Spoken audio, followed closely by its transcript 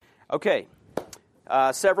Okay,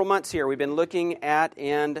 several months here we've been looking at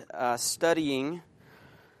and studying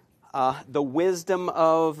the wisdom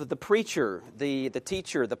of the preacher, the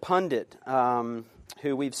teacher, the pundit,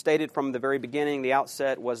 who we've stated from the very beginning, the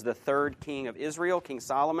outset, was the third king of Israel, King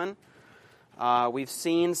Solomon. We've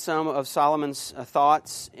seen some of Solomon's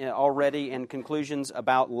thoughts already and conclusions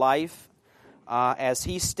about life as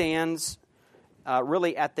he stands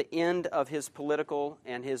really at the end of his political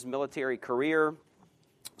and his military career,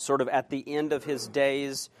 sort of at the end of his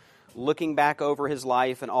days, looking back over his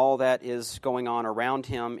life and all that is going on around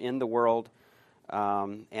him in the world,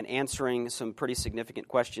 and answering some pretty significant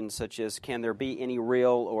questions such as, can there be any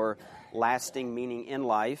real or lasting meaning in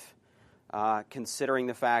life, considering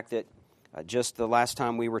the fact that just the last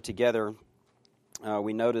time we were together,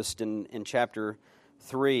 we noticed in chapter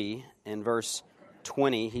 3, in verse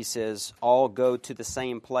 20, he says, all go to the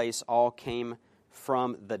same place, all came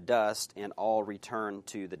from the dust, and all return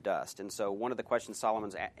to the dust. And so one of the questions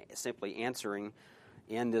Solomon's simply answering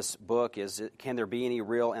in this book is, can there be any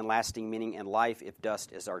real and lasting meaning in life if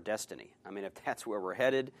dust is our destiny? I mean, if that's where we're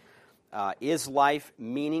headed, is life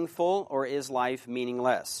meaningful or is life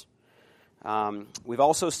meaningless? We've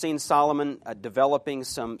also seen Solomon developing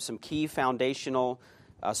some key foundational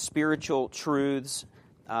spiritual truths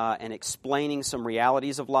and explaining some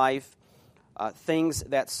realities of life. Things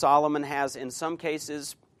that Solomon has, in some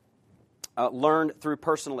cases, learned through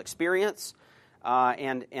personal experience,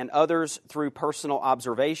 and others through personal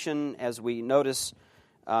observation, as we notice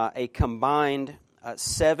a combined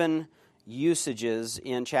 7 usages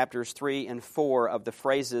in chapters 3 and 4 of the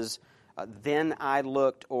phrases, then I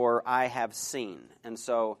looked or I have seen. And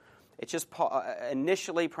so it's just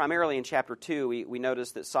initially, primarily in chapter 2, we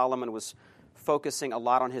noticed that Solomon was focusing a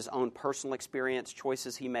lot on his own personal experience,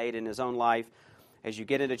 choices he made in his own life. As you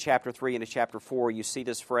get into chapter 3 and into chapter 4, you see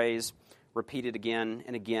this phrase repeated again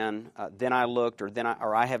and again, then I looked,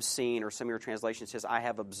 or I have seen, or some of your translations says, I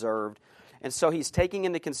have observed. And so he's taking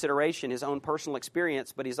into consideration his own personal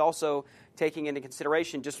experience, but he's also taking into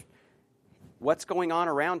consideration just what's going on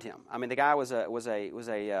around him. I mean, the guy was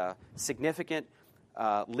a significant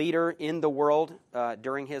leader in the world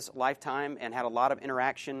during his lifetime and had a lot of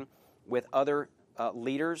interaction with other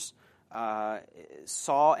leaders,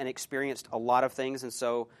 saw and experienced a lot of things, and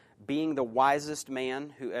so being the wisest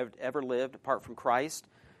man who ever lived apart from Christ,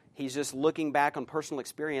 he's just looking back on personal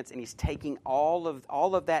experience and he's taking all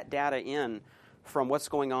of that data in from what's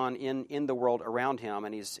going on in the world around him,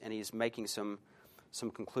 and he's making some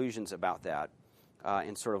conclusions about that,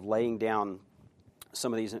 and sort of laying down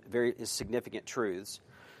some of these very significant truths.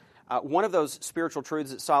 One of those spiritual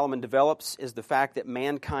truths that Solomon develops is the fact that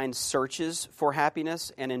mankind searches for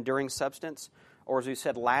happiness and enduring substance, or as we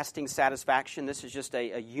said, lasting satisfaction. This is just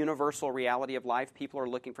a universal reality of life. People are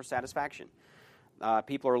looking for satisfaction.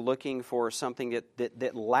 People are looking for something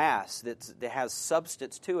that lasts, that has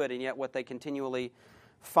substance to it, and yet what they continually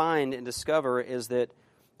find and discover is that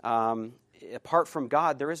apart from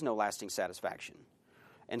God, there is no lasting satisfaction.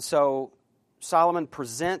 And so Solomon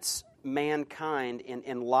presents mankind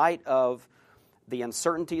in light of the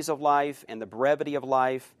uncertainties of life and the brevity of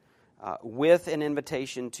life with an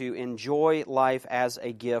invitation to enjoy life as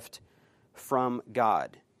a gift from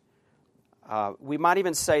God. We might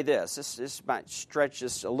even say this might stretch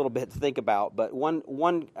us a little bit to think about, but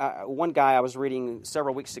one guy I was reading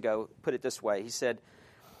several weeks ago put it this way. He said,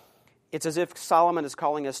 it's as if Solomon is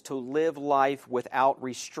calling us to live life without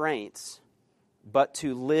restraints, but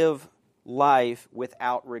to live life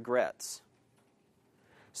without regrets.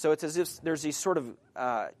 So it's as if there's these sort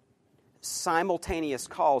of simultaneous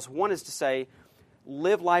calls. One is to say,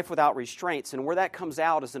 live life without restraints, and where that comes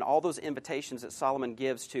out is in all those invitations that Solomon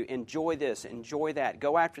gives to enjoy this, enjoy that,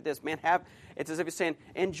 go after this. Man, it's as if he's saying,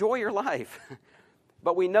 enjoy your life.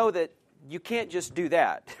 But we know that you can't just do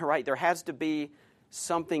that, right? There has to be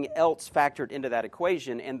something else factored into that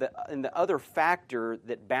equation, and the other factor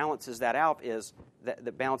that balances that out is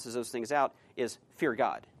that balances those things out is fear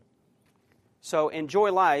God. So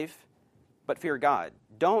enjoy life, but fear God.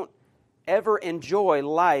 Don't ever enjoy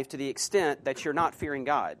life to the extent that you're not fearing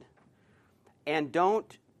God, and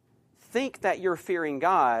don't think that you're fearing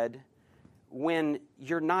God when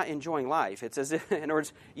you're not enjoying life. It's as if, in other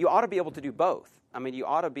words, you ought to be able to do both. I mean, you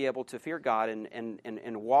ought to be able to fear God,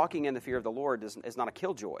 and walking in the fear of the Lord is not a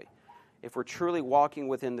killjoy. If we're truly walking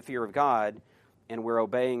within the fear of God and we're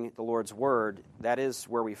obeying the Lord's word, that is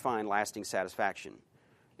where we find lasting satisfaction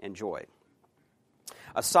and joy.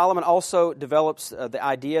 Solomon also develops the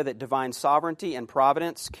idea that divine sovereignty and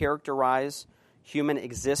providence characterize human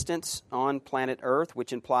existence on planet Earth,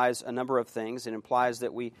 which implies a number of things. It implies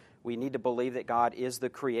that we need to believe that God is the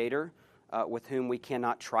creator with whom we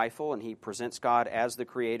cannot trifle, and he presents God as the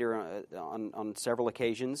creator on several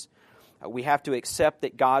occasions. We have to accept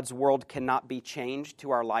that God's world cannot be changed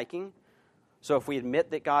to our liking. So if we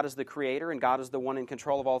admit that God is the creator and God is the one in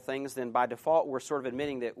control of all things, then by default we're sort of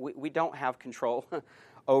admitting that we don't have control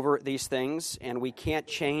over these things, and we can't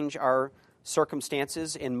change our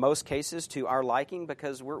circumstances in most cases to our liking,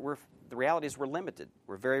 because the reality is we're limited.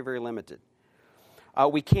 We're very, very limited.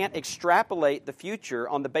 We can't extrapolate the future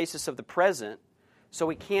on the basis of the present, so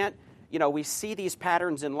we can't, we see these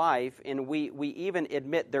patterns in life, and we even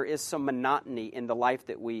admit there is some monotony in the life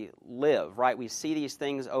that we live, right? We see these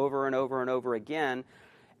things over and over and over again,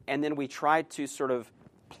 and then we try to sort of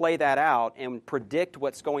play that out and predict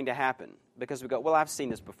what's going to happen, because we go, well, I've seen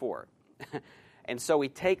this before. And so we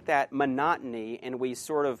take that monotony and we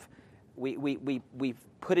sort of, we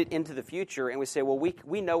put it into the future, and we say, well,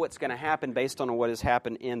 we know what's going to happen based on what has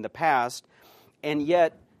happened in the past, and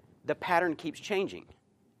yet the pattern keeps changing.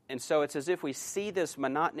 And so it's as if we see this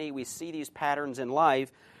monotony, we see these patterns in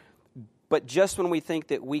life, but just when we think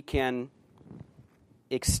that we can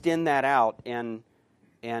extend that out and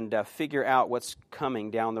figure out what's coming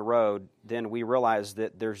down the road, then we realize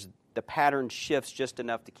that the pattern shifts just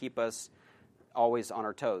enough to keep us always on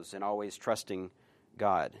our toes and always trusting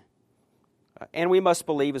God. And we must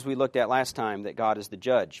believe, as we looked at last time, that God is the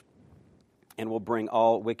judge and will bring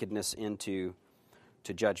all wickedness into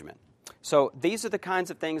judgment. So these are the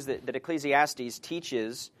kinds of things that Ecclesiastes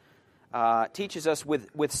teaches us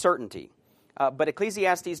with certainty. But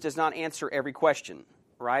Ecclesiastes does not answer every question,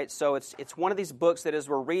 right? So it's one of these books that as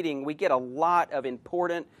we're reading, we get a lot of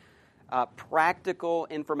important practical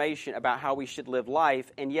information about how we should live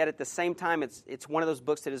life, and yet at the same time, it's one of those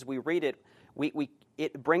books that as we read it,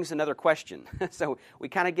 it brings another question. So we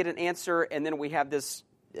kind of get an answer, and then we have this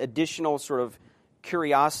additional sort of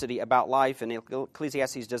curiosity about life, and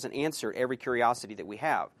Ecclesiastes doesn't answer every curiosity that we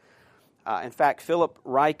have. In fact, Philip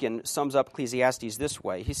Ryken sums up Ecclesiastes this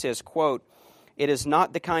way. He says, quote, "It is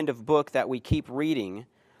not the kind of book that we keep reading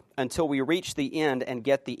until we reach the end and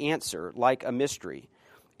get the answer, like a mystery.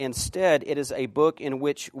 Instead, it is a book in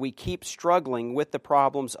which we keep struggling with the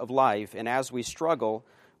problems of life, and as we struggle,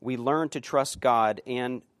 we learn to trust God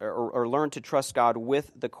or learn to trust God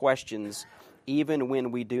with the questions, even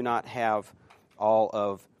when we do not have all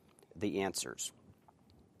of the answers."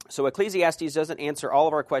 So Ecclesiastes doesn't answer all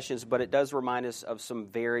of our questions, but it does remind us of some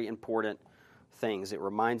very important things. It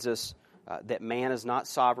reminds us that man is not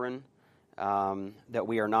sovereign, that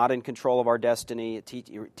we are not in control of our destiny. It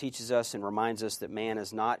teaches us and reminds us that man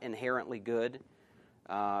is not inherently good.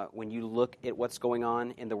 When you look at what's going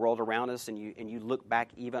on in the world around us, and you look back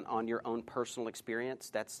even on your own personal experience,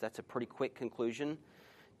 that's a pretty quick conclusion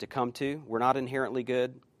to come to. We're not inherently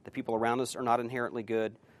good. The people around us are not inherently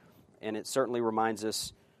good, and it certainly reminds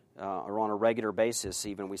us, or on a regular basis,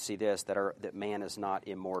 even we see this, that man is not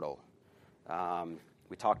immortal.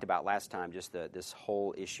 We talked about last time just this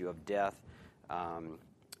whole issue of death,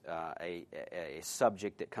 a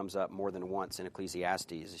subject that comes up more than once in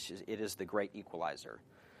Ecclesiastes. It is the great equalizer.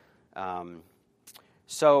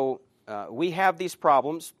 So we have these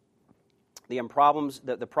problems. The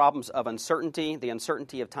problems of uncertainty, the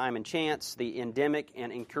uncertainty of time and chance, the endemic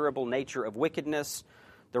and incurable nature of wickedness,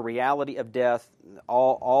 the reality of death,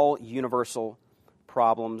 all universal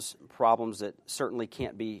problems that certainly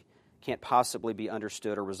can't possibly be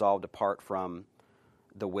understood or resolved apart from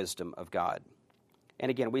the wisdom of God. And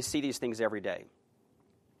again, we see these things every day.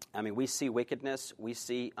 I mean, we see wickedness, we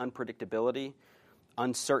see unpredictability,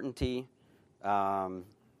 uncertainty,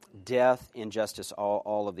 death, injustice,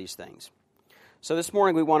 all of these things. So this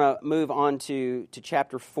morning we want to move on to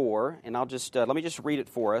chapter 4, and I'll just let me just read it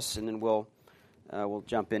for us, and then we'll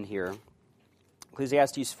jump in here.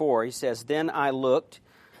 Ecclesiastes 4, he says, "Then I looked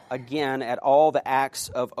again at all the acts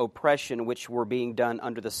of oppression which were being done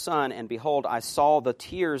under the sun, and behold, I saw the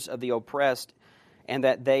tears of the oppressed, and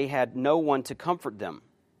that they had no one to comfort them.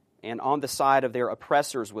 And on the side of their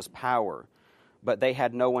oppressors was power, but they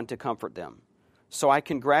had no one to comfort them. So I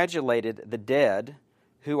congratulated the dead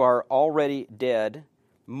who are already dead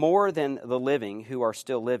more than the living who are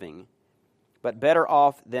still living. But better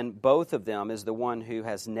off than both of them is the one who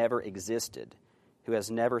has never existed, who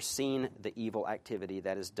has never seen the evil activity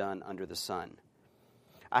that is done under the sun.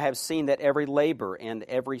 I have seen that every labor and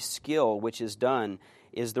every skill which is done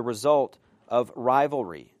is the result of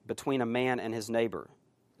rivalry between a man and his neighbor.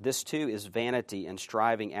 This too is vanity and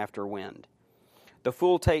striving after wind. The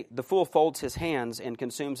fool folds his hands and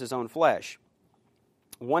consumes his own flesh.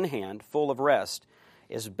 One hand full of rest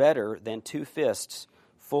is better than two fists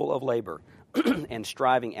full of labor and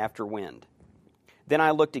striving after wind. Then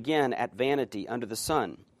I looked again at vanity under the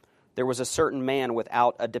sun. There was a certain man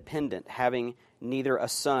without a dependent, having neither a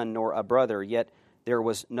son nor a brother, yet there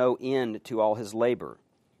was no end to all his labor.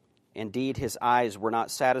 Indeed, his eyes were not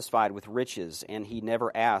satisfied with riches, and he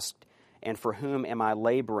never asked, and for whom am I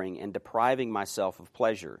laboring and depriving myself of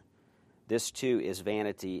pleasure? This too is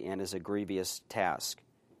vanity and is a grievous task.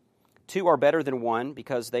 Two are better than one,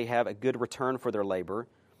 because they have a good return for their labor.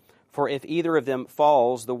 For if either of them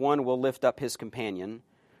falls, the one will lift up his companion.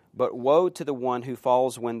 But woe to the one who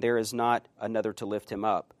falls when there is not another to lift him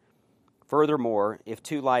up. Furthermore, if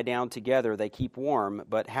two lie down together, they keep warm,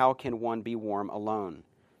 but how can one be warm alone?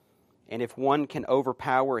 And if one can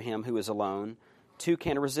overpower him who is alone, two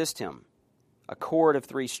can resist him. A cord of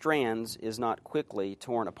 3 strands is not quickly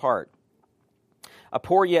torn apart. A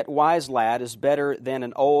poor yet wise lad is better than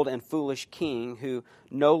an old and foolish king who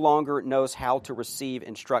no longer knows how to receive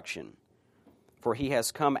instruction. For he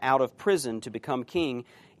has come out of prison to become king,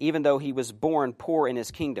 even though he was born poor in his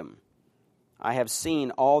kingdom. I have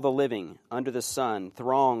seen all the living under the sun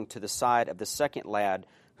throng to the side of the second lad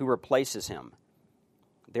who replaces him.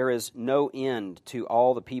 There is no end to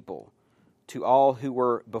all the people, to all who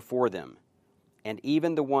were before them, and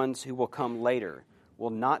even the ones who will come later will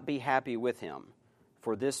not be happy with him,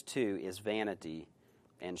 for this too is vanity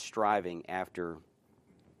and striving after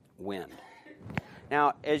wind.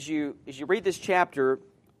 Now, as you read this chapter,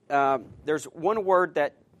 there's one word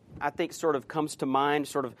that I think sort of comes to mind.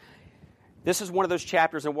 This is one of those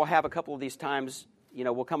chapters, and we'll have a couple of these times.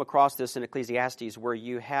 We'll come across this in Ecclesiastes, where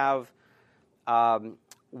you have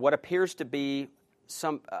what appears to be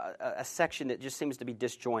a section that just seems to be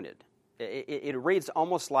disjointed. It reads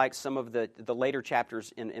almost like some of the later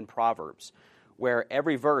chapters in Proverbs, where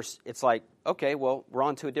every verse, it's like, okay, well, we're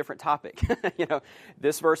on to a different topic.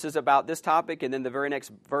 This verse is about this topic, and then the very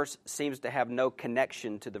next verse seems to have no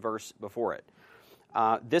connection to the verse before it.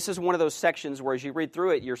 This is one of those sections where as you read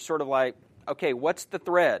through it, you're sort of like, okay, what's the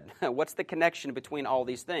thread? What's the connection between all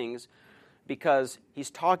these things? Because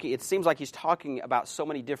it seems like he's talking about so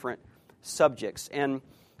many different subjects. And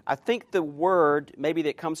I think the word maybe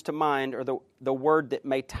that comes to mind, or the word that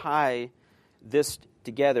may tie this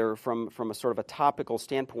together from a sort of a topical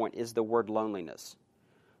standpoint, is the word loneliness.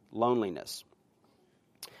 Loneliness.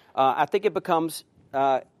 I think it becomes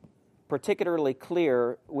particularly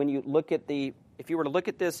clear when you look at if you were to look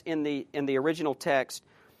at this in the original text,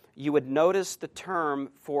 you would notice the term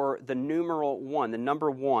for the numeral 1, the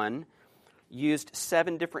number 1, used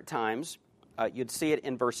 7 different times. You'd see it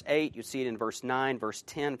in verse 8, you'd see it in verse 9, verse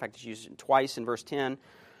 10. In fact, it's used twice in verse 10,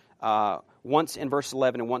 once in verse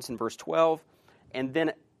 11, and once in verse 12. And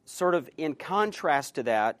then sort of in contrast to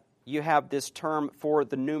that, you have this term for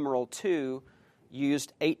the numeral 2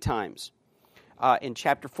 used 8 times. In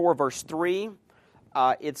chapter 4, verse 3,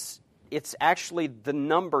 it's actually the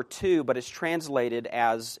number 2, but it's translated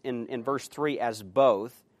as, in verse 3, as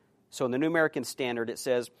both. So in the New American Standard, it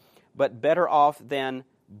says, but better off than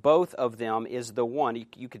both of them is the one.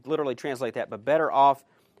 You could literally translate that, but better off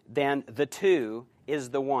than the 2 is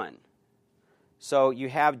the one. So you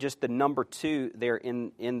have just the number 2 there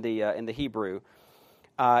in the Hebrew.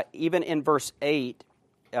 Even in verse 8,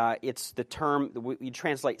 it's the term we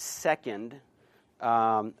translate second,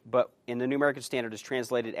 but in the New American Standard it's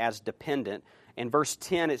translated as dependent. In verse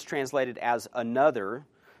 10, it's translated as another.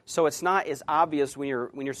 So it's not as obvious when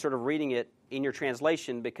you're sort of reading it in your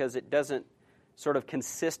translation, because it doesn't sort of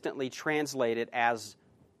consistently translate it as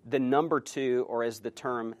the number 2 or as the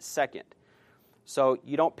term second. So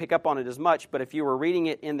you don't pick up on it as much, but if you were reading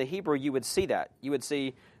it in the Hebrew, you would see that. You would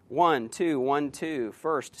see 1, 2, 1, 2,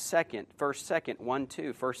 first, second, 1,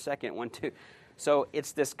 2, first, second, 1, 2. So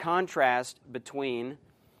it's this contrast between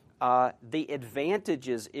the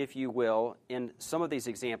advantages, if you will, in some of these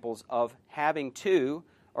examples of having 2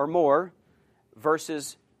 or more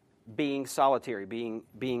versus being solitary,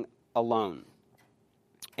 being alone.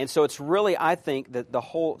 And so it's really, I think, that the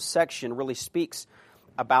whole section really speaks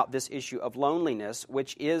about this issue of loneliness,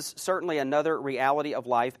 which is certainly another reality of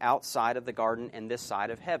life outside of the garden and this side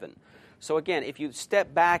of heaven. So again, if you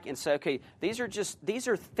step back and say, okay, these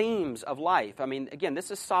are themes of life. I mean, again,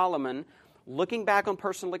 this is Solomon looking back on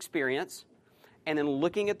personal experience and then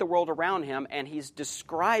looking at the world around him, and he's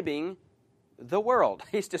describing the world.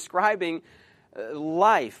 He's describing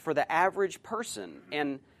life for the average person.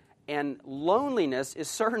 And loneliness is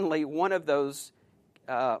certainly one of those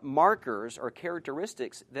markers or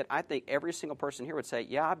characteristics that I think every single person here would say,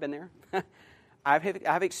 yeah, I've been there.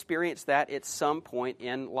 I've experienced that at some point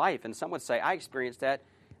in life. And some would say, I experienced that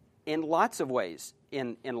in lots of ways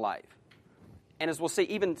in life. And as we'll see,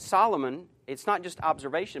 even Solomon, it's not just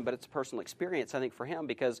observation, but it's personal experience, I think, for him,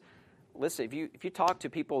 because listen, if you talk to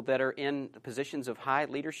people that are in positions of high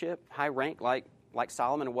leadership, high rank, like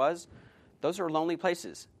Solomon was, those are lonely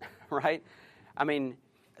places, right? I mean,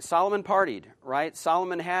 Solomon partied, right?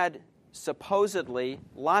 Solomon had supposedly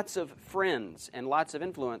lots of friends and lots of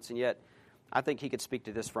influence, and yet I think he could speak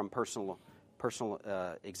to this from personal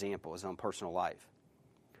example, his own personal life.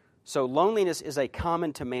 So loneliness is a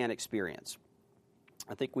common to man experience.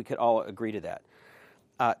 I think we could all agree to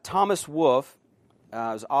that. Thomas Wolfe,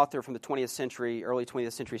 was author from the 20th century, early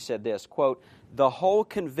 20th century, said this, quote, "The whole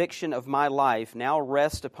conviction of my life now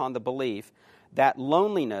rests upon the belief that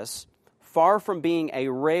loneliness, far from being a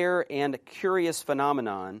rare and curious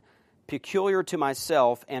phenomenon, peculiar to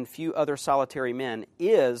myself and few other solitary men,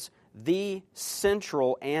 is the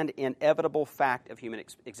central and inevitable fact of human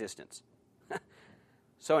existence."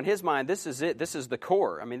 So in his mind, this is it. This is the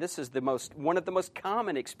core. I mean, this is one of the most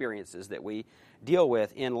common experiences that we deal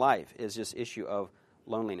with in life is this issue of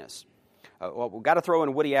loneliness. Well, we've got to throw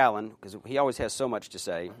in Woody Allen because he always has so much to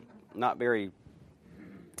say. Not very.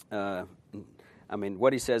 I mean,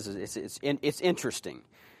 what he says is it's interesting.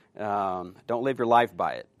 Don't live your life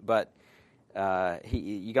by it, but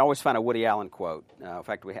you can always find a Woody Allen quote. In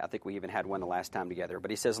fact, I think we even had one the last time together.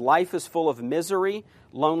 But he says, "Life is full of misery,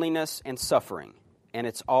 loneliness, and suffering, and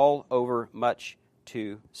it's all over much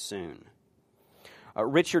too soon."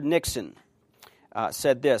 Richard Nixon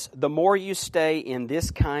said this, "The more you stay in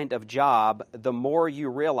this kind of job, the more you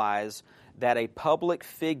realize that a public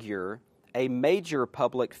figure, a major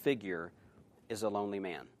public figure, is a lonely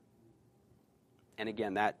man." And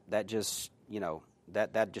again, that just,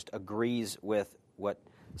 that just agrees with what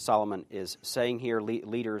Solomon is saying here.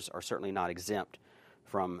 Leaders are certainly not exempt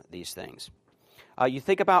from these things. You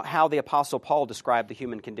think about how the Apostle Paul described the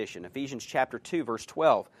human condition. Ephesians chapter 2, verse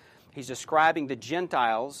 12. He's describing the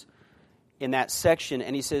Gentiles in that section,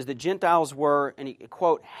 and he says the Gentiles were, and he,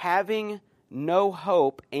 quote, "having no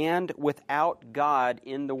hope and without God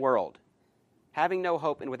in the world." Having no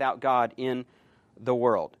hope and without God in the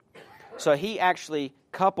world. So he actually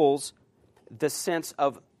couples the sense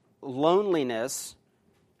of loneliness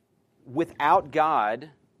without God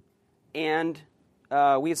and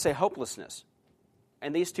we'd say hopelessness.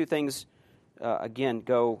 And these two things, again,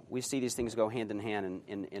 we see these things go hand in hand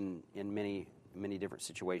in many, many different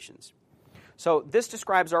situations. So this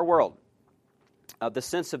describes our world. The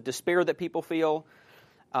sense of despair that people feel,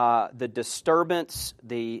 the disturbance,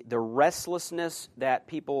 the restlessness that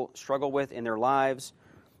people struggle with in their lives,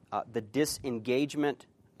 the disengagement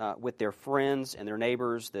with their friends and their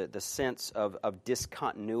neighbors, the sense of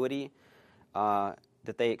discontinuity that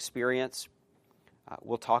they experience.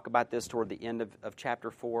 We'll talk about this toward the end of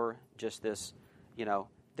chapter 4, just this,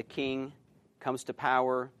 the king comes to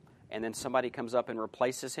power, and then somebody comes up and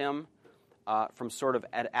replaces him from sort of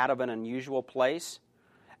out of an unusual place.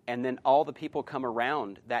 And then all the people come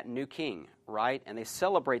around that new king, right? And they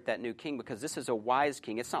celebrate that new king because this is a wise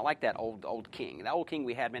king. It's not like that old king. That old king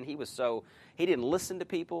we had, man, he didn't listen to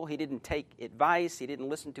people. He didn't take advice. He didn't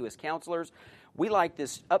listen to his counselors. We like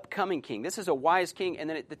this upcoming king. This is a wise king. And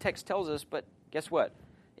then the text tells us, but guess what?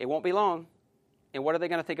 It won't be long. And what are they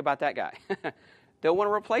going to think about that guy? They'll want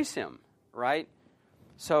to replace him, right?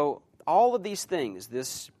 So all of these things,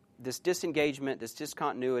 this disengagement, this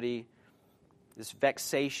discontinuity, this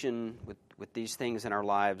vexation with these things in our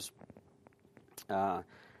lives,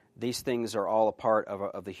 these things are all a part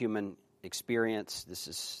of the human experience. This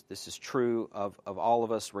is true of all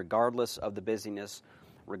of us, regardless of the busyness,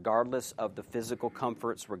 regardless of the physical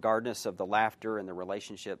comforts, regardless of the laughter and the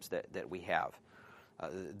relationships that we have.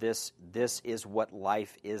 This is what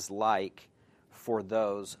life is like for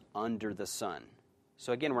those under the sun.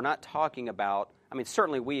 So again, we're not talking about,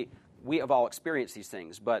 certainly we have all experienced these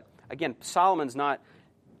things, but again, Solomon's not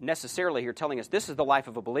necessarily here telling us this is the life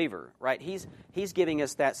of a believer, right? He's giving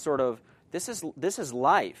us that sort of, this is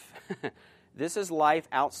life. This is life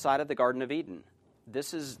outside of the Garden of Eden.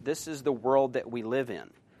 This is the world that we live in.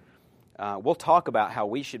 We'll talk about how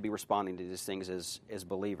we should be responding to these things as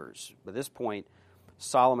believers. But at this point,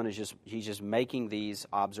 Solomon he's just making these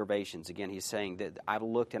observations. Again, he's saying that I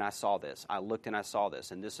looked and I saw this. I looked and I saw this,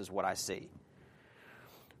 and this is what I see.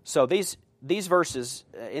 So in these verses,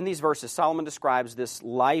 Solomon describes this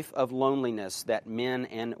life of loneliness that men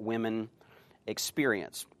and women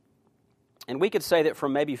experience. And we could say that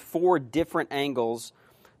from maybe 4 different angles,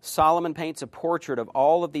 Solomon paints a portrait of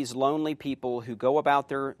all of these lonely people who go about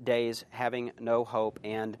their days having no hope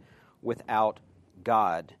and without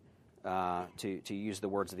God, to use the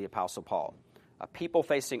words of the Apostle Paul. People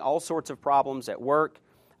facing all sorts of problems at work,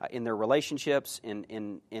 in their relationships,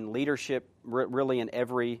 in leadership, really in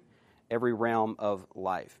every realm of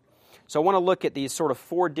life. So I want to look at these sort of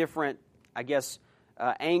four different, I guess,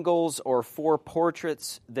 angles or four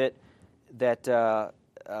portraits that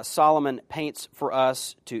Solomon paints for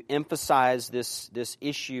us to emphasize this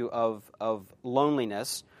issue of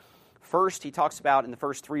loneliness. First, he talks about in the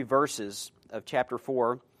first 3 verses of chapter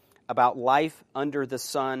 4 about life under the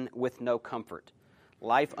sun with no comfort.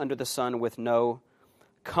 Life under the sun with no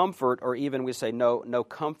comfort, or even we say no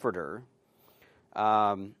comforter.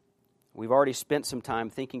 We've already spent some time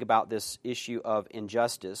thinking about this issue of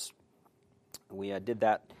injustice. We did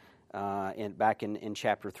that back in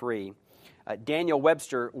chapter 3. Daniel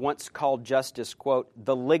Webster once called justice, quote,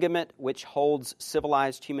 the ligament which holds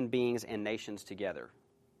civilized human beings and nations together.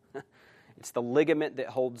 It's the ligament that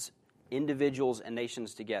holds individuals and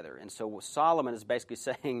nations together. And so Solomon is basically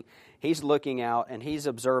saying he's looking out and he's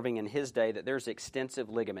observing in his day that there's extensive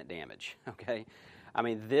ligament damage. Okay, I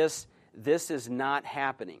mean this is not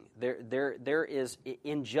happening. There is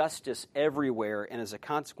injustice everywhere, and as a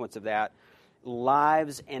consequence of that,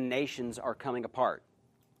 lives and nations are coming apart.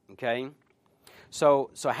 Okay, so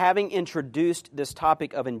having introduced this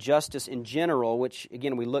topic of injustice in general, which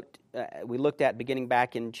again we looked at beginning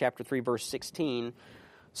back in chapter 3, verse 16.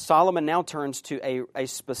 Solomon now turns to a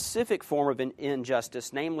specific form of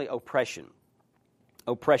injustice, namely oppression.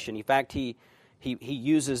 Oppression. In fact, he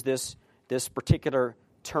uses this particular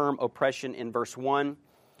term, oppression, in verse 1.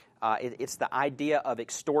 It's the idea of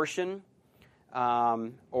extortion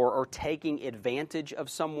or taking advantage of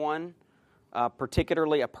someone,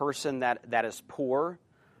 particularly a person that is poor.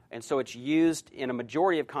 And so it's used in a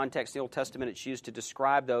majority of contexts in the Old Testament. It's used to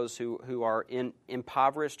describe those who are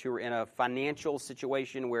impoverished, who are in a financial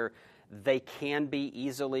situation where they can be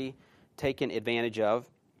easily taken advantage of.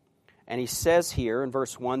 And he says here in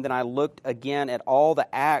verse 1, then I looked again at all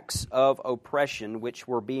the acts of oppression which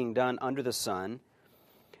were being done under the sun,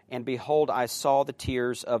 and behold, I saw the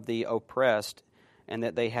tears of the oppressed, and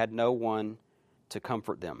that they had no one to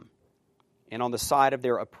comfort them. And on the side of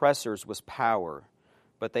their oppressors was power,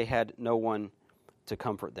 but they had no one to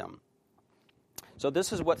comfort them. So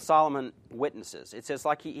this is what Solomon witnesses. It says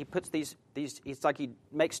like he puts these. It's like he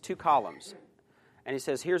makes 2 columns, and he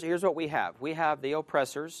says, here's what we have. We have the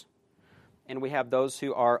oppressors, and we have those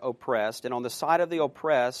who are oppressed. And on the side of the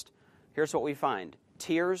oppressed, here's what we find: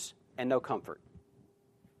 tears and no comfort.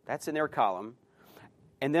 That's in their column.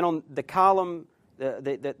 And then on the column,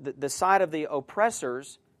 the side of the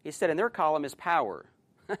oppressors, he said in their column is power,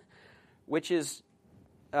 which is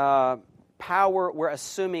power we're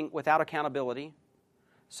assuming without accountability.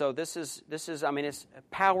 So this is I mean, it's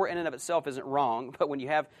power in and of itself isn't wrong, but when you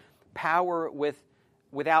have power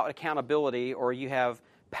without accountability, or you have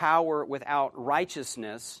power without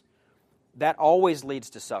righteousness, that always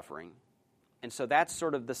leads to suffering. And so that's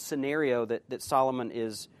sort of the scenario that Solomon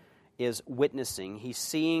is witnessing. He's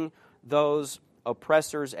seeing those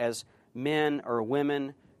oppressors as men or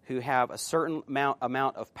women who have a certain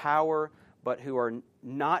amount of power, but who are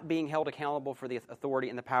not being held accountable for the authority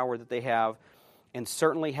and the power that they have, and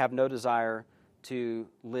certainly have no desire to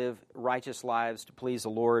live righteous lives to please the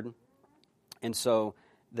Lord. And so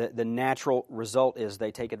the natural result is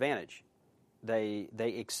they take advantage. They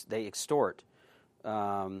extort.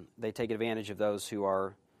 They take advantage of those who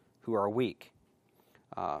are weak.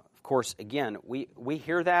 Of course, again, we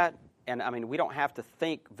hear that, and I mean, we don't have to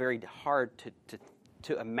think very hard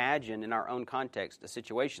to imagine in our own context a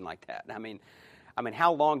situation like that. I mean,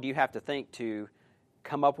 how long do you have to think to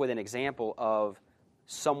come up with an example of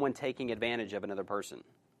someone taking advantage of another person?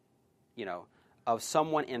 You know, of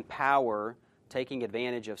someone in power taking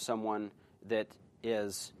advantage of someone that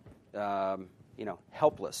is,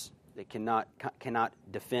 helpless, that cannot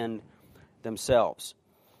defend themselves.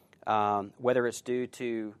 Whether it's due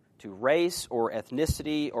to race or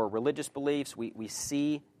ethnicity or religious beliefs, we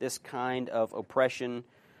see this kind of oppression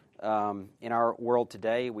in our world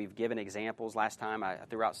today. We've given examples. Last time I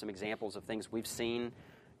threw out some examples of things we've seen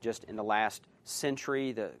just in the last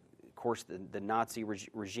century. Of course, the Nazi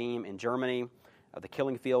regime in Germany, the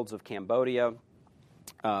killing fields of Cambodia,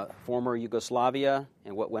 former Yugoslavia,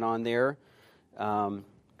 and what went on there.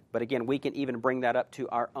 But again, we can even bring that up to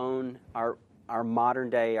our modern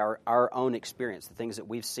day, our own experience, the things that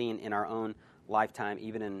we've seen in our own lifetime,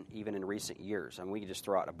 even in recent years. I mean, we can just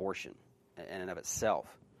throw out abortion in and of itself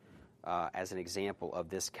as an example of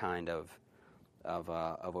this kind of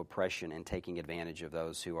oppression and taking advantage of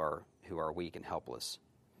those who are weak and helpless.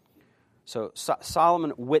 So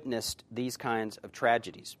Solomon witnessed these kinds of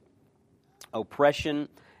tragedies: oppression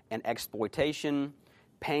and exploitation,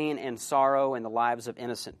 pain and sorrow in the lives of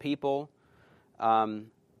innocent people, and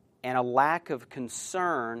a lack of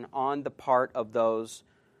concern on the part of those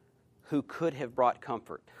who could have brought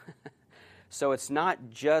comfort. So it's not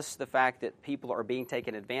just the fact that people are being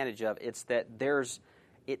taken advantage of, it's that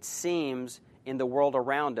it seems in the world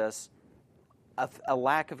around us a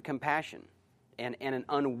lack of compassion and an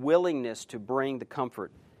unwillingness to bring the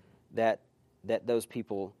comfort that those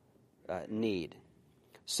people need.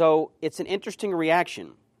 So it's an interesting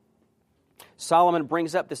reaction. Solomon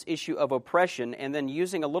brings up this issue of oppression, and then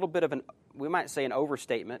using a little bit of we might say an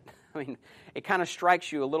overstatement. I mean, it kind of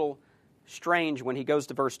strikes you a little strange when he goes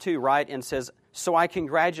to verse 2, right, and says, "So I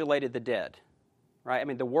congratulated the dead." Right? I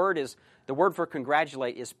mean, the word for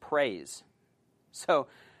congratulate is praise. So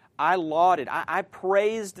I lauded, I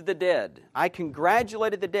praised the dead. I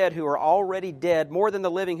congratulated the dead who are already dead more than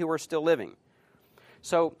the living who are still living.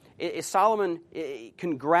 So Solomon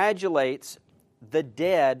congratulates the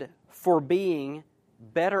dead for being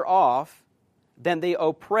better off than the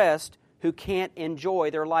oppressed who can't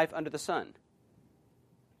enjoy their life under the sun.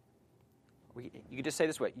 You could just say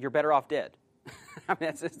this way, you're better off dead. I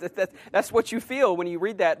mean, that's what you feel when you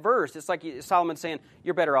read that verse. It's like Solomon saying,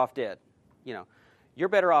 you're better off dead. You know, you're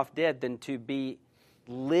better off dead than to be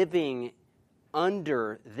living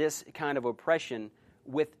under this kind of oppression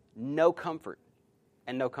with no comfort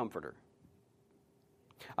and no comforter.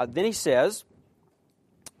 Then he says,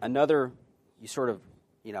 another,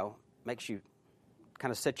 makes you,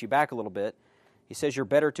 kind of sets you back a little bit. He says, you're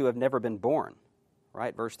better to have never been born.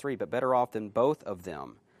 Right, verse 3, but better off than both of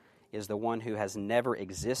them is the one who has never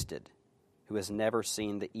existed, who has never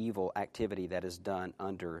seen the evil activity that is done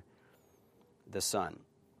under the sun.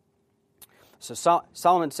 So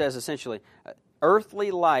Solomon says essentially,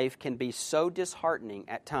 earthly life can be so disheartening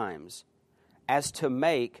at times as to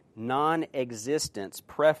make non-existence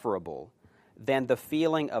preferable than the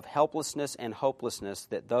feeling of helplessness and hopelessness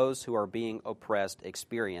that those who are being oppressed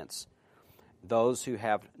experience, those who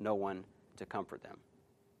have no one to comfort them.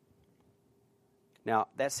 Now,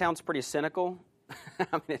 that sounds pretty cynical.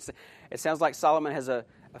 I mean, it sounds like Solomon has a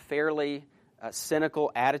fairly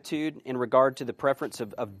cynical attitude in regard to the preference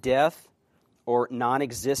of death or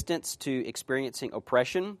non-existence to experiencing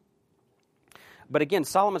oppression. But again,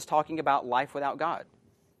 Solomon's talking about life without God.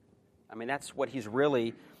 I mean, that's what he's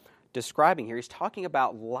really describing here. He's talking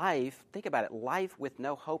about life, think about it, life with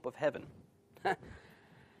no hope of heaven.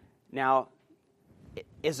 Now,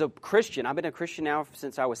 as a Christian, I've been a Christian now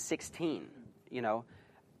since I was 16,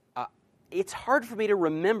 it's hard for me to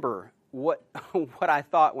remember what I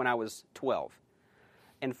thought when I was 12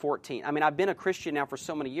 and 14. I mean, I've been a Christian now for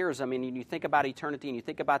so many years. I mean, you think about eternity and you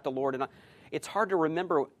think about the Lord, and it's hard to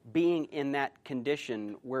remember being in that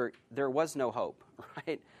condition where there was no hope,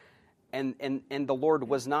 right? And the Lord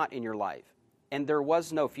was not in your life, and there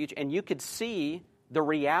was no future, and you could see the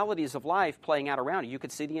realities of life playing out around you. You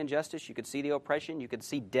could see the injustice, you could see the oppression, you could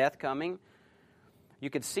see death coming. You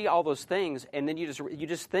could see all those things, and then you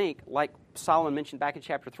just think, like Solomon mentioned back in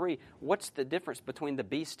chapter 3, what's the difference between the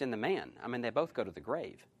beast and the man? I mean, they both go to the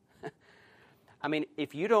grave. I mean,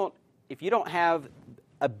 if you don't have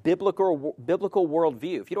a biblical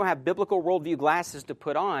worldview, if you don't have biblical worldview glasses to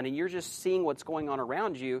put on, and you're just seeing what's going on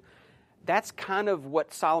around you, that's kind of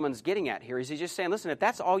what Solomon's getting at here. He's just saying, listen, if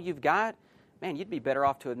that's all you've got, man, you'd be better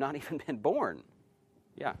off to have not even been born.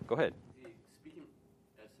 Yeah, go ahead. Speaking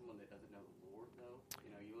as someone that doesn't know the Lord, though,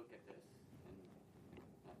 you look at this, and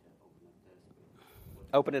not to open up this,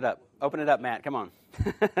 but Open it up. Open it up, Matt. Come on.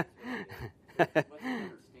 what's the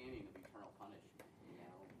understanding of eternal punishment?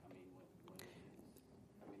 I mean, what it is.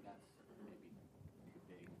 I mean, that's maybe too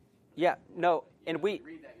big. Yeah, no, and we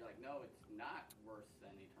read that, you're like, no, it's not worse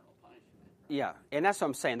than eternal punishment. Right? Yeah, and that's what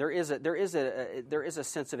I'm saying. There is a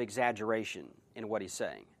sense of exaggeration in what he's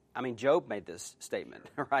saying. I mean, Job made this statement,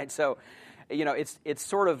 right? So, it's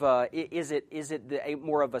sort of is it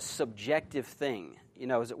more of a subjective thing?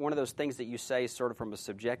 Is it one of those things that you say sort of from a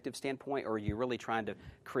subjective standpoint, or are you really trying to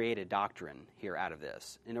create a doctrine here out of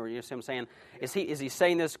this? You see what I'm saying? Is he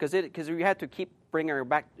saying this because we have to keep bringing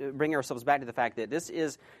ourselves back to the fact that this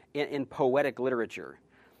is in poetic literature.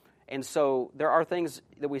 And so there are things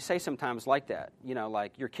that we say sometimes like that,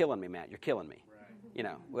 like, you're killing me, Matt, you're killing me.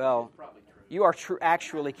 Right. Well, you are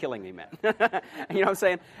actually killing me, Matt. You know what I'm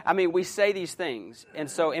saying? I mean, we say these things,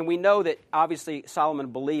 and we know that obviously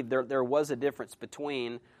Solomon believed there was a difference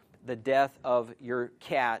between the death of your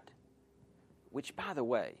cat, which, by the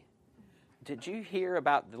way, did you hear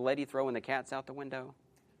about the lady throwing the cats out the window?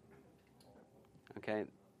 Okay,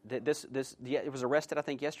 it was arrested, I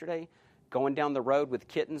think, yesterday, going down the road with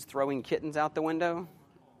kittens, throwing kittens out the window.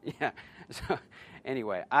 Yeah. So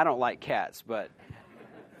anyway, I don't like cats, but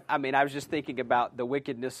I mean, I was just thinking about the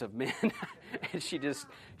wickedness of men. And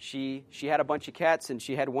she had a bunch of cats, and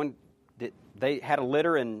she had one they had a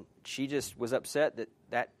litter, and she just was upset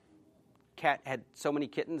that cat had so many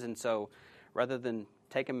kittens, and so rather than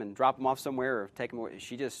take them and drop them off somewhere or take them away,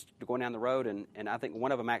 she just going down the road, and I think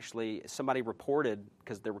one of them actually, somebody reported,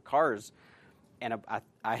 because there were cars, and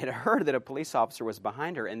I had heard that a police officer was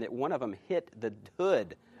behind her, and that one of them hit the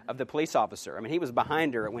hood of the police officer. I mean, he was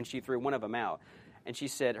behind her when she threw one of them out. And she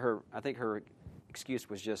said I think her excuse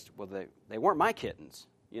was just, well, they weren't my kittens.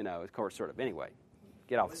 Of course, sort of. Anyway,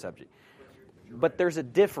 get off the subject. But there's a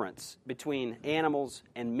difference between animals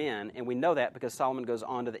and men, and we know that because Solomon goes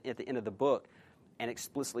on to at the end of the book and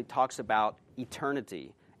explicitly talks about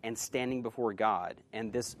eternity and standing before God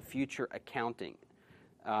and this future accounting.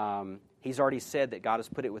 He's already said that God has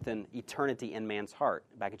put it within eternity in man's heart.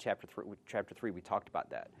 Back in chapter 3, we talked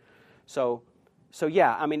about that. So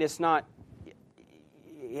yeah, I mean, it's not.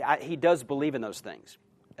 He does believe in those things,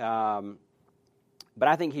 but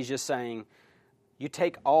I think he's just saying, you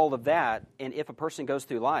take all of that, and if a person goes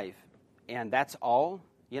through life, and that's all,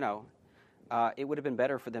 it would have been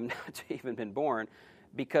better for them not to even been born,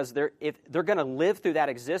 because if they're going to live through that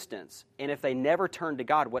existence, and if they never turn to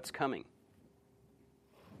God, what's coming?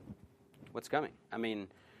 What's coming? I mean,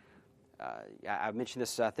 I mentioned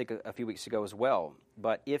this, I think, a few weeks ago as well.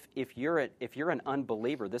 But if you're an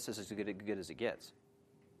unbeliever, this is as good as it gets.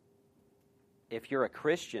 If you're a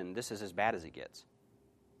Christian, this is as bad as it gets.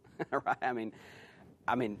 Right?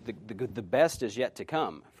 I mean, the best is yet to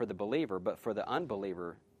come for the believer, but for the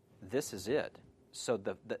unbeliever, this is it. So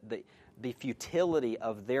the futility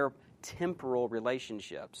of their temporal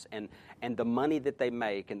relationships and the money that they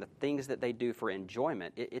make and the things that they do for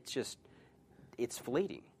enjoyment, it's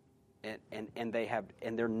fleeting, and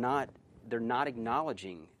they're not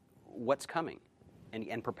acknowledging what's coming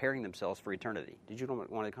and preparing themselves for eternity. Did you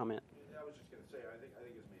want to comment? I was just going to say, I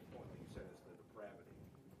think his main point, like you said, is the depravity.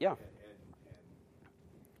 Yeah.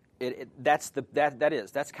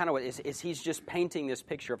 That's kind of what is he's just painting this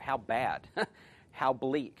picture of how bad, how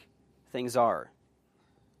bleak things are.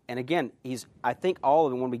 And again, I think all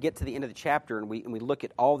of them, when we get to the end of the chapter and we look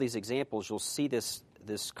at all these examples, you'll see this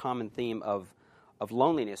common theme of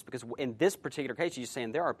loneliness, because in this particular case, he's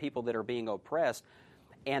saying there are people that are being oppressed,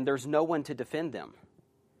 and there's no one to defend them.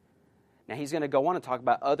 Now, he's going to go on and talk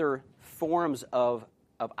about other forms of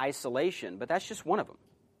isolation, but that's just one of them.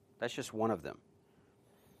 That's just one of them.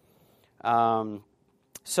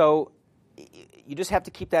 So you just have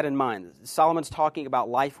to keep that in mind. Solomon's talking about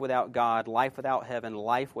life without God, life without heaven,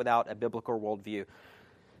 life without a biblical worldview.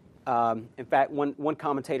 In fact, one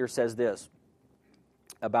commentator says this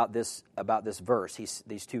about this verse.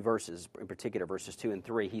 These two verses in particular, verses 2 and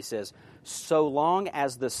 3. He says, "So long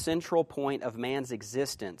as the central point of man's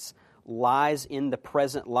existence lies in the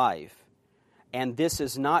present life, and this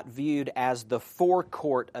is not viewed as the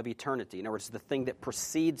forecourt of eternity," in other words, the thing that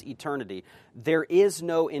precedes eternity, "there is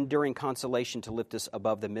no enduring consolation to lift us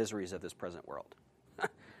above the miseries of this present world."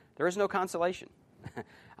 There is no consolation.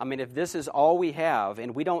 I mean, if this is all we have,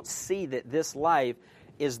 and we don't see that this life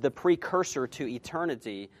is the precursor to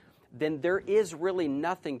eternity, then there is really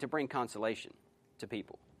nothing to bring consolation to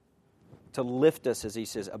people, to lift us, as he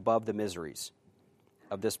says, above the miseries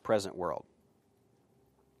of this present world.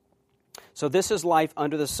 So this is life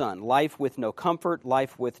under the sun, life with no comfort,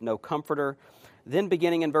 life with no comforter. Then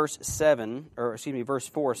beginning in verse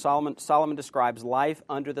 4, Solomon describes life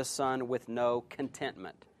under the sun with no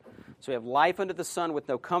contentment. So we have life under the sun with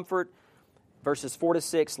no comfort. Verses 4 to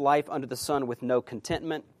 6, life under the sun with no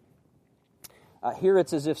contentment. Here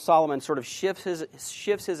it's as if Solomon sort of shifts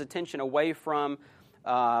his attention away from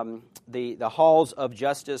the halls of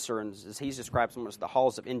justice, or as he's described them as the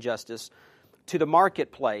halls of injustice, to the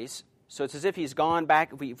marketplace. So it's as if he's gone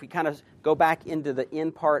back. If we kind of go back into the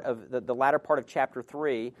end part of the latter part of chapter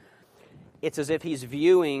 3, it's as if he's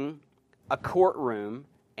viewing a courtroom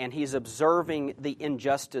and he's observing the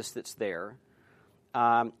injustice that's there.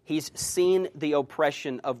 He's seen the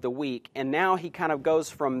oppression of the weak, and now he kind of goes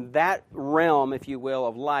from that realm, if you will,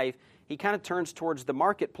 of life. He kind of turns towards the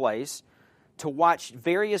marketplace to watch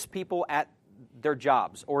various people at their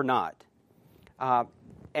jobs or not.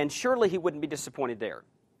 And surely he wouldn't be disappointed there.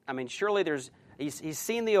 I mean, surely he's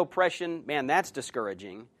seen the oppression. Man, that's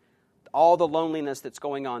discouraging. All the loneliness that's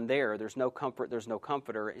going on there. There's no comfort. There's no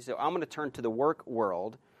comforter. He said, I'm going to turn to the work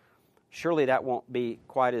world. Surely that won't be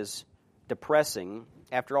quite as depressing.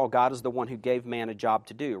 After all, God is the one who gave man a job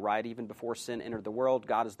to do, right? Even before sin entered the world,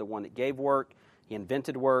 God is the one that gave work. He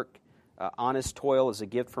invented work. Honest toil is a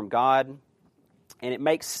gift from God. And it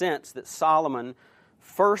makes sense that Solomon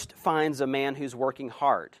first finds a man who's working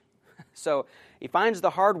hard. So he finds the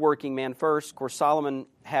hardworking man first. Of course, Solomon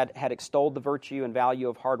had extolled the virtue and value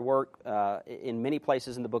of hard work in many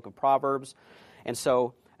places in the book of Proverbs. And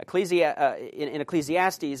so in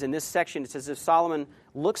Ecclesiastes, in this section, it says if Solomon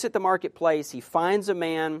looks at the marketplace, he finds a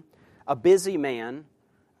man, a busy man,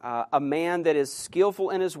 a man that is skillful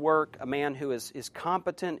in his work, a man who is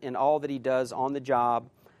competent in all that he does on the job,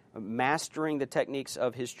 mastering the techniques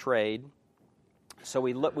of his trade. So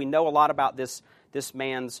we know a lot about this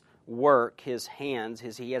man's work, his hands.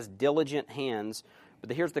 He has diligent hands.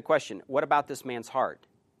 But here's the question: what about this man's heart?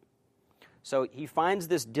 So he finds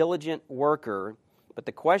this diligent worker, but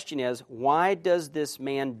the question is, why does this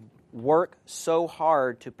man work so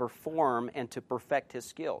hard to perform and to perfect his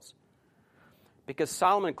skills? Because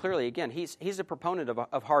Solomon clearly, again, he's a proponent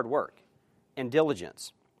of hard work and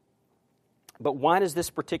diligence. But why does this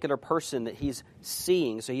particular person that he's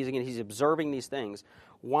seeing, so he's observing these things,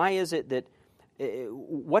 why is it that,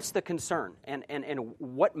 what's the concern? And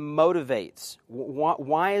what motivates?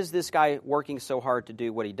 Why is this guy working so hard to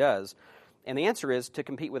do what he does? And the answer is to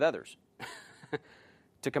compete with others.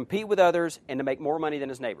 To compete with others and to make more money than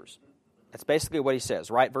his neighbors. That's basically what he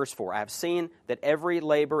says, right? Verse 4, I have seen that every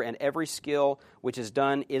labor and every skill which is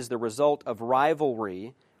done is the result of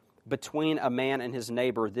rivalry between a man and his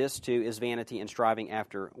neighbor. This too is vanity and striving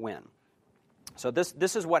after wind. So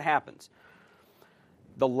this is what happens.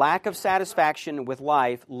 The lack of satisfaction with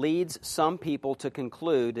life leads some people to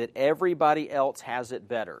conclude that everybody else has it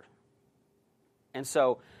better. And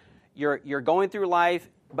so you're going through life,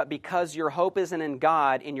 but because your hope isn't in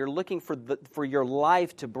God and you're looking for your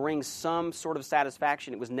life to bring some sort of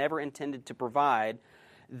satisfaction it was never intended to provide,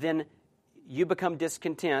 then you become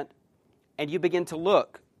discontent and you begin to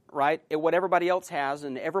look, right, at what everybody else has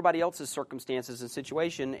and everybody else's circumstances and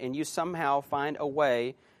situation, and you somehow find a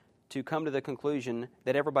way to come to the conclusion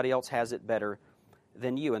that everybody else has it better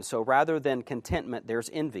than you. And so rather than contentment, there's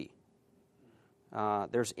envy.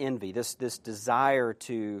 There's envy, this desire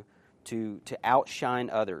to outshine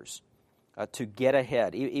others, to get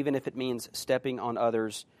ahead, even if it means stepping on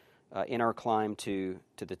others in our climb to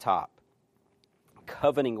the top.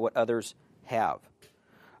 Coveting what others have.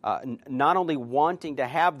 Not only wanting to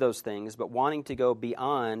have those things, but wanting to go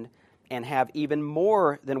beyond and have even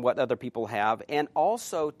more than what other people have, and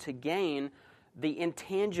also to gain the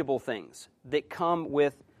intangible things that come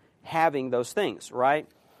with having those things, right?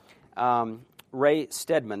 Ray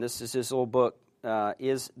Stedman, this is his little book,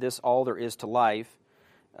 Is This All There Is to Life?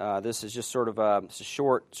 This is just sort of a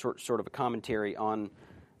short sort of a commentary on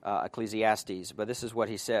Ecclesiastes, but this is what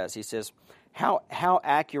he says. He says, how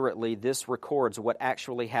accurately this records what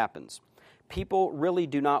actually happens. People really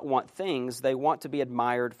do not want things. They want to be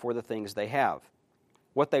admired for the things they have.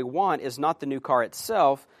 What they want is not the new car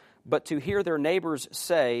itself, but to hear their neighbors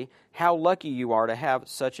say how lucky you are to have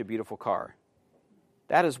such a beautiful car.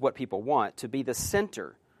 That is what people want, to be the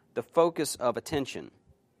center, the focus of attention.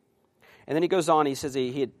 And then he goes on, he says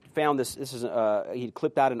he had found he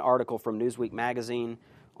clipped out an article from Newsweek magazine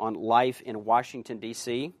on life in Washington,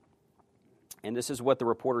 D.C., and this is what the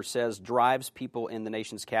reporter says drives people in the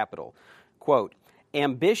nation's capital. Quote,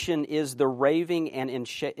 ambition is the raving and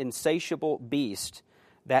insatiable beast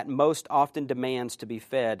that most often demands to be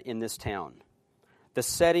fed in this town. The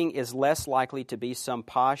setting is less likely to be some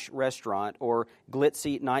posh restaurant or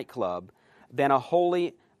glitzy nightclub than a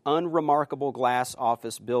wholly unremarkable glass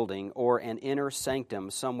office building or an inner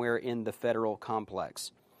sanctum somewhere in the federal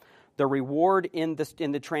complex. The reward in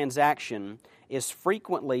the transaction is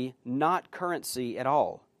frequently not currency at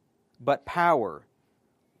all, but power,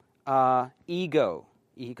 ego.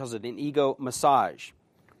 He calls it an ego massage.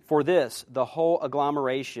 For this, the whole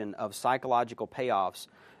agglomeration of psychological payoffs,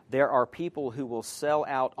 there are people who will sell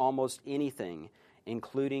out almost anything,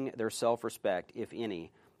 including their self-respect, if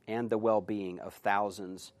any, and the well-being of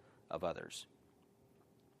thousands of others.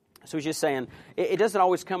 So he's just saying, it doesn't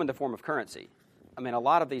always come in the form of currency. I mean, a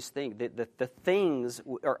lot of these things, the things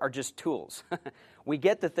are just tools. We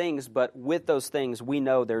get the things, but with those things, we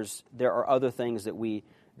know there are other things that we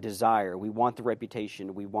desire. We want the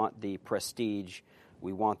reputation, we want the prestige,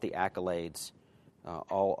 we want the accolades,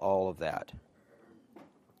 all of that.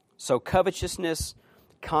 So covetousness,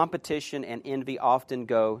 competition, and envy often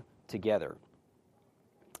go together.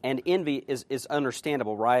 And envy is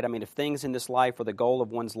understandable, right? I mean, if things in this life are the goal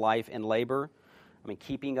of one's life and labor, I mean,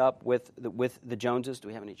 keeping up with the Joneses. Do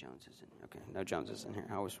we have any Joneses? Okay, no Joneses in here.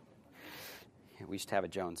 We used to have a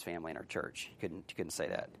Jones family in our church. You couldn't say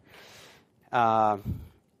that.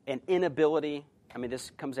 An inability. I mean,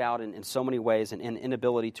 this comes out in so many ways. An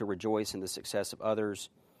inability to rejoice in the success of others.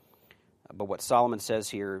 But what Solomon says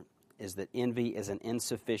here is that envy is an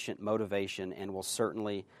insufficient motivation and will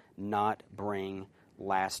certainly not bring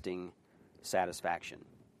lasting satisfaction.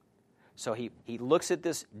 So he looks at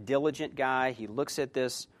this diligent guy, he looks at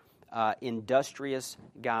this industrious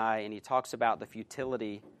guy, and he talks about the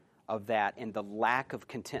futility of that and the lack of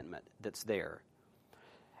contentment that's there.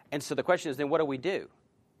 And so the question is, then what do we do?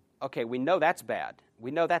 Okay, we know that's bad.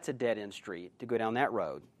 We know that's a dead-end street to go down that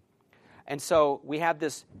road. And so we have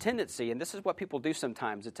this tendency, and this is what people do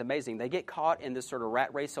sometimes. It's amazing. They get caught in this sort of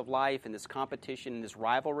rat race of life and this competition and this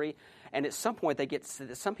rivalry, and at some point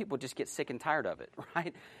some people just get sick and tired of it,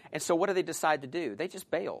 right? And so what do they decide to do? They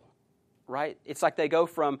just bail, right? It's like they go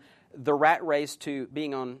from the rat race to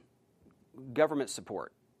being on government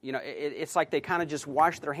support. You know, it's like they kind of just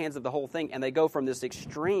wash their hands of the whole thing, and they go from this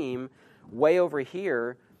extreme way over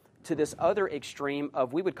here to this other extreme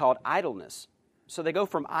of, we would call it idleness. So they go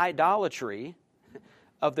from idolatry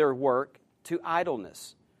of their work to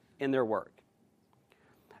idleness in their work.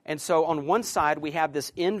 And so on one side we have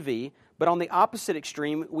this envy, but on the opposite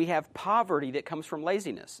extreme we have poverty that comes from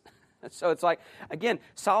laziness. So it's like, again,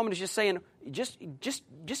 Solomon is just saying, just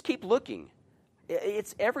keep looking.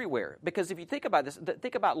 It's everywhere. Because if you think about this,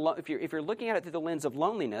 if you're looking at it through the lens of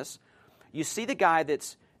loneliness, you see the guy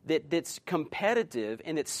that's competitive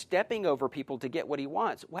and that's stepping over people to get what he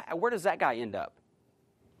wants. Where does that guy end up?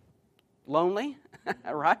 Lonely,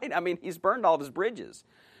 right? I mean, he's burned all of his bridges.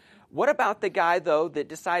 What about the guy, though, that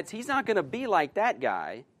decides he's not going to be like that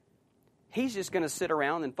guy? He's just going to sit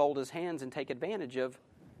around and fold his hands and take advantage of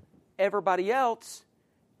everybody else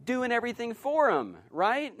doing everything for him,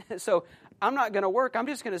 right? So I'm not going to work. I'm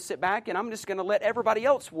just going to sit back and I'm just going to let everybody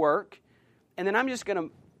else work, and then I'm just going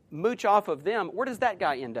to mooch off of them. Where does that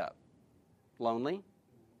guy end up? Lonely.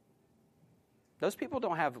 Those people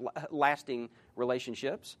don't have lasting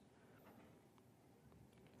relationships.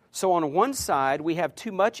 So on one side, we have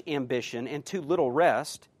too much ambition and too little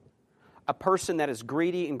rest, a person that is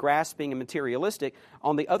greedy and grasping and materialistic.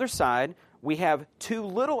 On the other side, we have too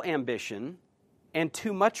little ambition and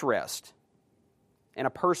too much rest, and a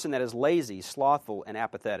person that is lazy, slothful, and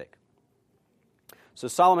apathetic. So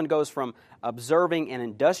Solomon goes from observing an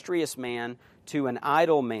industrious man to an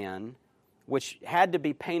idle man, which had to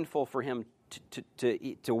be painful for him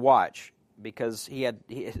to watch, because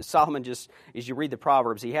Solomon just, as you read the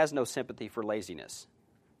Proverbs, he has no sympathy for laziness.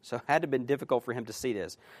 So it had to have been difficult for him to see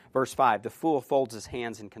this. Verse 5, the fool folds his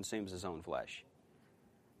hands and consumes his own flesh.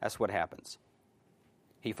 That's what happens.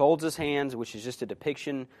 He folds his hands, which is just a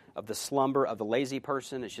depiction of the slumber of the lazy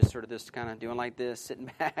person. It's just sort of this kind of doing like this, sitting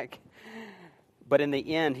back. But in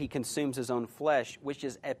the end, he consumes his own flesh, which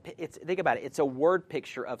is, think about it, it's a word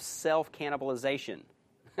picture of self-cannibalization.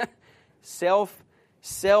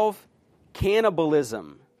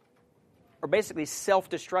 Self-cannibalism, or basically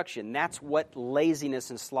self-destruction. That's what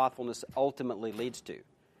laziness and slothfulness ultimately leads to.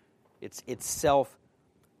 It's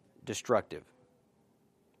self-destructive,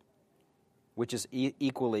 which is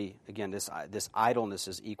equally, again, this idleness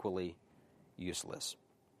is equally useless.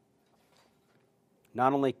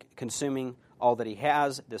 Not only consuming all that he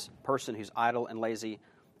has, this person who's idle and lazy,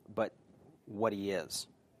 but what he is,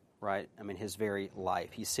 right? I mean, his very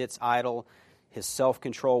life. He sits idle, his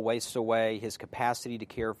self-control wastes away, his capacity to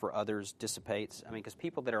care for others dissipates. I mean, because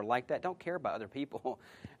people that are like that don't care about other people.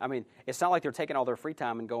 I mean, it's not like they're taking all their free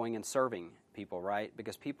time and going and serving people, right?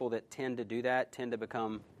 Because people that tend to do that tend to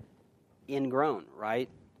become ingrown, right?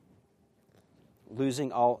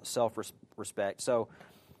 Losing all self-respect. So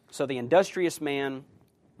the industrious man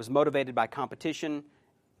was motivated by competition,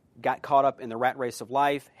 got caught up in the rat race of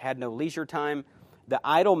life, had no leisure time. The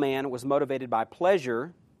idle man was motivated by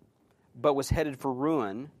pleasure, but was headed for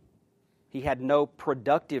ruin. He had no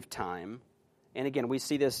productive time. And again, we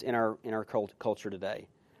see this in our culture today.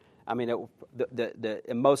 I mean, the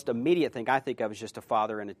most immediate thing I think of is just a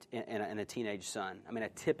father and a teenage son. I mean, a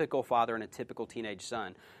typical father and a typical teenage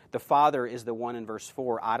son. The father is the one in verse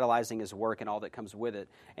 4 idolizing his work and all that comes with it,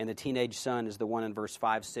 and the teenage son is the one in verse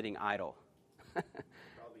 5 sitting idle.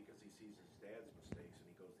 Probably because he sees his dad's mistakes and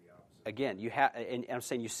he goes the opposite. Again, and I'm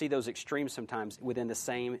saying you see those extremes sometimes within the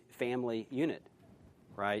same family unit,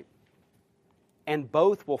 right? And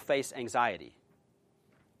both will face anxiety.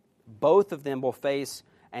 Both of them will face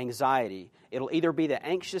anxiety. It'll either be the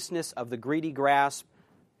anxiousness of the greedy grasp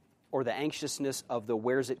or the anxiousness of the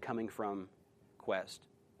where's it coming from quest.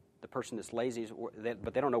 The person that's lazy,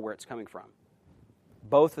 but they don't know where it's coming from.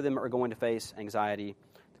 Both of them are going to face anxiety.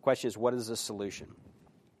 The question is, what is the solution?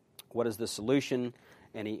 What is the solution?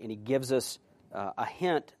 And he gives us a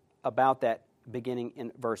hint about that beginning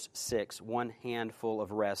in verse 6. One handful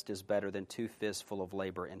of rest is better than 2 fists full of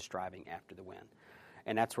labor and striving after the wind.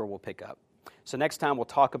 And that's where we'll pick up. So next time we'll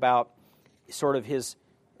talk about sort of his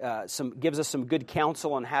gives us some good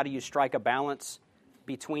counsel on how do you strike a balance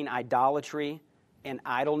between idolatry and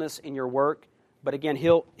idleness in your work. But again,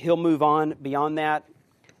 he'll move on beyond that.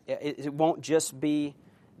 It won't just be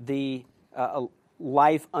the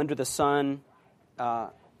life under the sun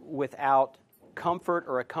without comfort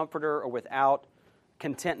or a comforter or without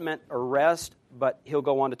contentment or rest, but he'll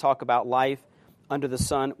go on to talk about life under the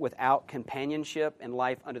sun without companionship and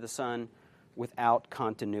life under the sun without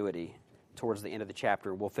continuity towards the end of the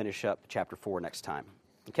chapter. We'll finish up chapter 4 next time.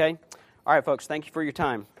 Okay? All right, folks, thank you for your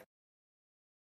time.